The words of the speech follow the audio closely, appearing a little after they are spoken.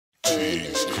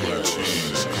Let's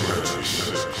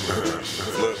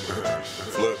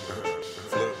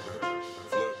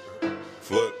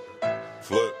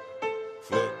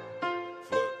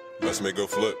make go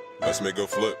flip. Let's make go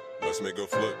flip. Let's make go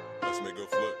flip. Let's make go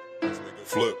flip. Let's make go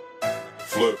flip.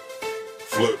 Flip.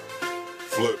 Flip.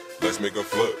 Flip. Let's make go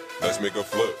flip. Let's make go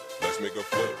flip. Let's make go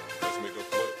flip. Let's make go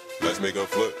flip. Let's make go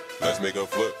flip. Let's make go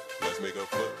flip. Let's make go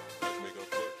flip. Let's make go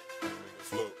flip.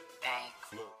 Flip.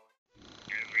 Flip.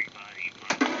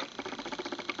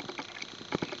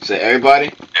 Say everybody?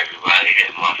 Everybody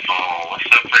hit my phone. What's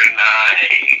up for the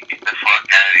night? Get the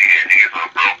fuck out of here. Niggas were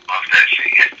broke off that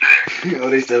shit yesterday. Oh,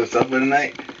 they said what's up for the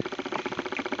night?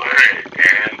 Word,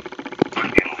 man.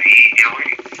 Fucking weed, yo.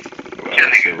 What y'all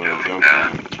niggas doing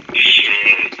now?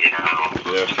 Shit, you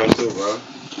know. Yeah, fuck too, bro.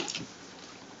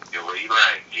 Yo, where you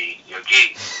at, G? Yo,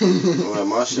 G. I'm at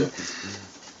my shit.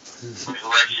 Who at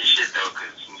your shit, though?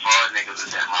 Because some foreign niggas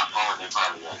is at my phone. They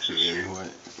probably at your shit.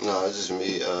 No, it's just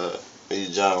me,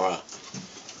 John Rock.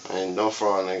 And don't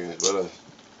fraud niggas, but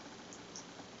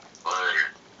Word.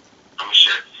 I'm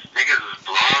shit. Niggas is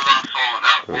blowing my phone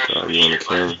up. You on the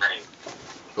camera?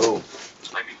 oh,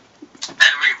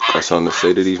 Got something to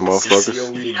say to these motherfuckers?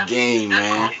 CCO we the game,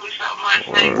 man.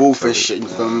 Booth and shit, you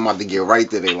feel me? I'm about to get right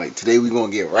today. Like, today we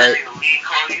gonna get right.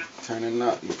 Turning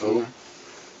up, you feel me?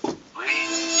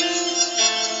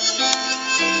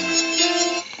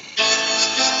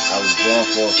 I was born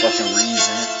for a fucking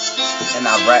reason, and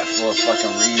I rap for a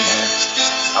fucking reason.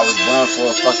 I was born for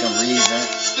a fucking reason,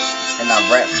 and I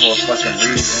rap for a fucking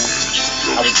reason.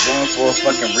 I was born for a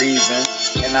fucking reason,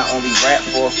 and I only rap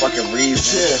for a fucking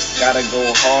reason. Gotta go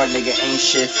hard, nigga, ain't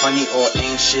shit funny or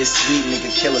ain't shit sweet,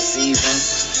 nigga, kill a season.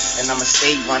 And I'ma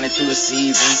stay running through the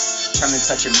season, trying to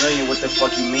touch a million, what the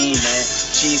fuck you mean, man?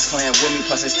 Cheese clan with me,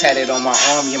 plus it's tatted on my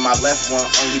arm, yeah, my left one,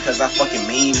 only cause I fucking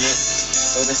mean it.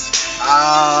 So this,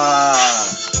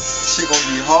 shit gonna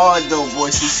be hard though,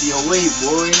 boy, CCOA,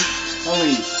 boy.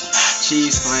 Holy,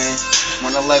 Cheese clan,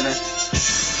 111.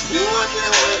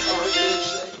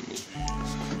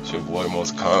 It's your boy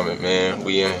Most Common, man.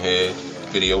 We in here,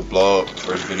 video blog,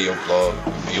 first video blog.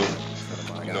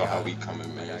 You know how we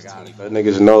coming, man. Let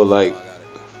niggas know, like,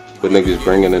 what niggas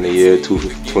bringing in the year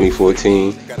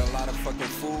 2014.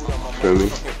 Feel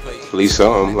me? At least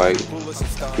something, like,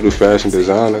 you the fashion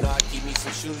designer.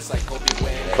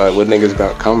 Like, what niggas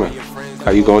got coming? How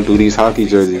you gonna do these hockey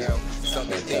jerseys?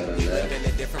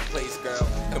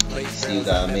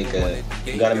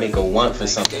 You gotta make a want for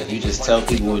something. You just tell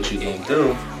people what you gonna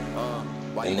do,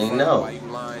 and they know.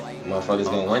 Motherfuckers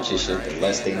gonna want your shit the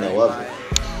less they know of it.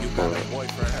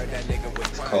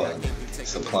 It's called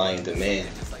supply and demand.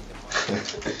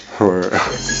 Word.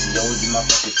 CCO would be my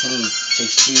fucking team.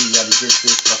 Chase cheese, gotta get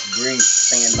this fucking green.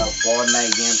 Staying up all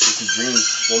night, damn pussy dreams.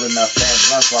 Rolling up fat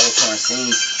blunts while we're pouring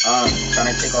scenes.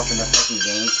 Trying to take off in the fucking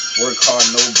game. Work hard,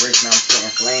 no bricks, now I'm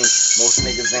spitting flames. Most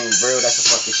niggas ain't real, that's a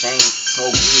fucking shame.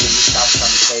 Smoke weed and you stop trying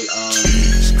to say,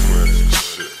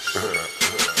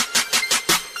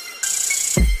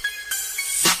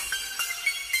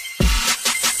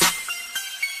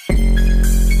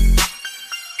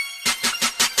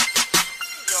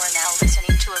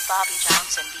 Bobby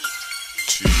Johnson beat.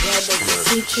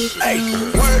 Hey,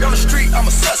 word on the street, I'm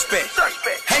a suspect.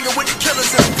 Hanging with the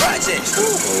killers in the projects.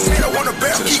 They don't want to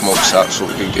bear To the smoke shop so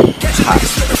we can get hot.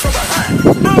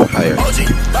 Higher.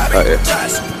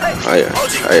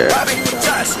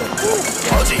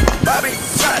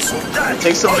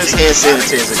 take some of this hand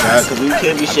sanitizer, guys, because we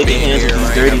can't be shaking hands with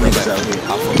these dirty niggas out here.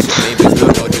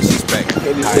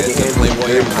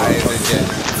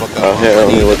 Out here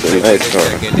only with the nice car.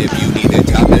 If you need a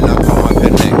job, then I'll call my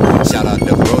connect. Shout out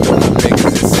to bro, them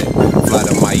niggas is set. Fly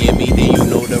to Miami, then you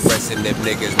know the rest. And if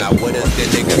niggas not with us, then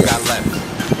niggas got left.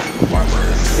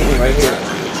 Right here.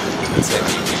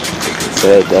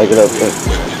 Yeah, drag it up, man.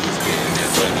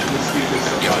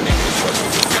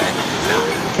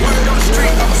 Word on the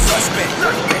street, I'm a suspect.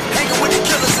 Hanging with the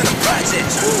killers in the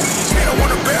projects. They don't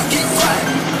want to bear, keep quiet.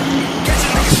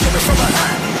 Catching niggas slipping from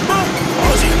behind.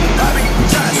 OG, Bobby,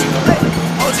 Josh.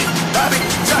 OG, Bobby,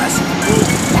 Josh.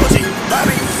 OG,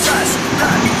 Bobby, Josh.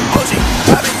 OG,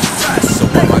 Bobby, Josh. So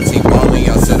when my team ballin',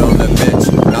 y'all sit on the bench.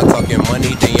 Not talking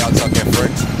money, then y'all talking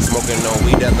French. Smoking on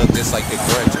weed that look just like the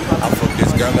Grinch. I fuck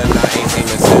this girl and I ain't seen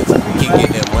her since. Keep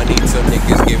getting money till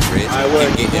niggas get rich.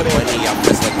 Keep getting money, I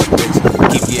press like a bitch.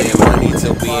 Keep getting money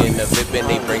till we in the VIP and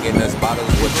they bringing us bottles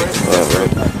with bitches that's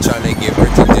rip. Tryna get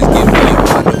rich and just give me a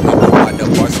bottle. We know why the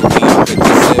bar so we all could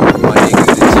just sip. My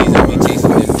niggas is cheese and we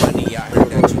chasing this money. I heard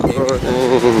that you niggas.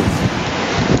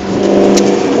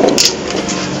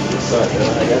 I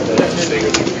got that.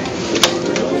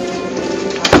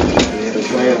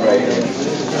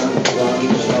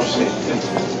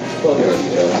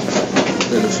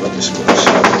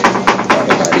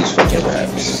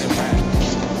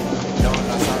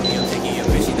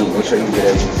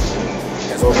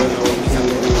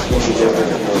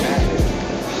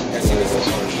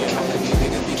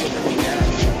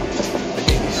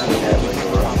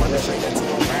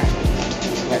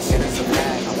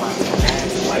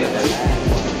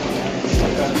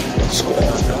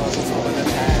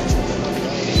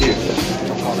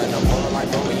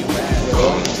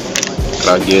 Can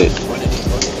I get?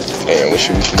 And what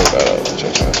should we smoke out of? What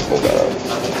y'all trying to smoke out of?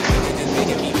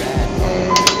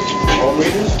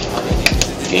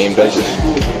 Game Digest.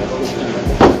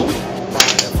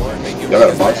 Y'all got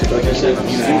a box of Digest?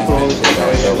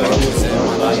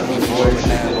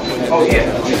 Oh yeah.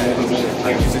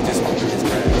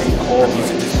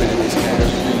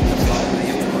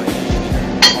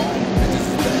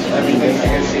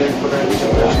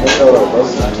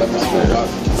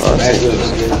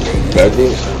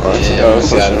 Backwoods? Alright,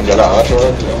 see how y'all got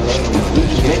entourage?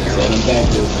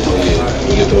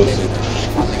 We get those too.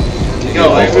 Yo,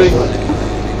 I really.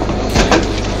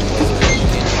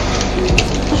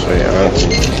 So yeah,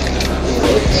 auntie.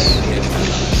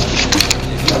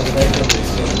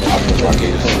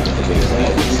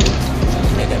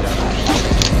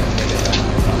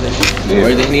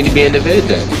 Where they need to be in the vid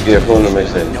then? Yeah, put in the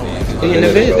mix then. Be in the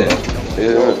vid then.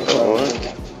 Yeah,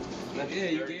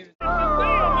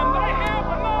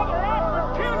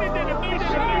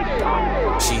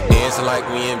 She dancing like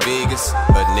we in Vegas,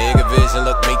 but nigga vision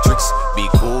look matrix. Be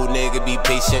cool, nigga, be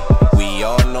patient. We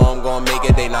all know I'm gonna make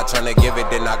it. They not tryna give it,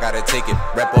 then I gotta take it.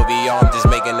 Rep over y'all, I'm just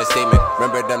making a statement.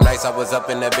 Remember them nights I was up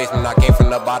in the basement, I came from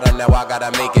the bottom, now I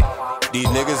gotta make it. These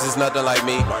niggas is nothing like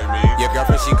me. Your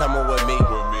girlfriend, she coming with me.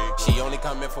 She only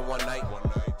coming for one night.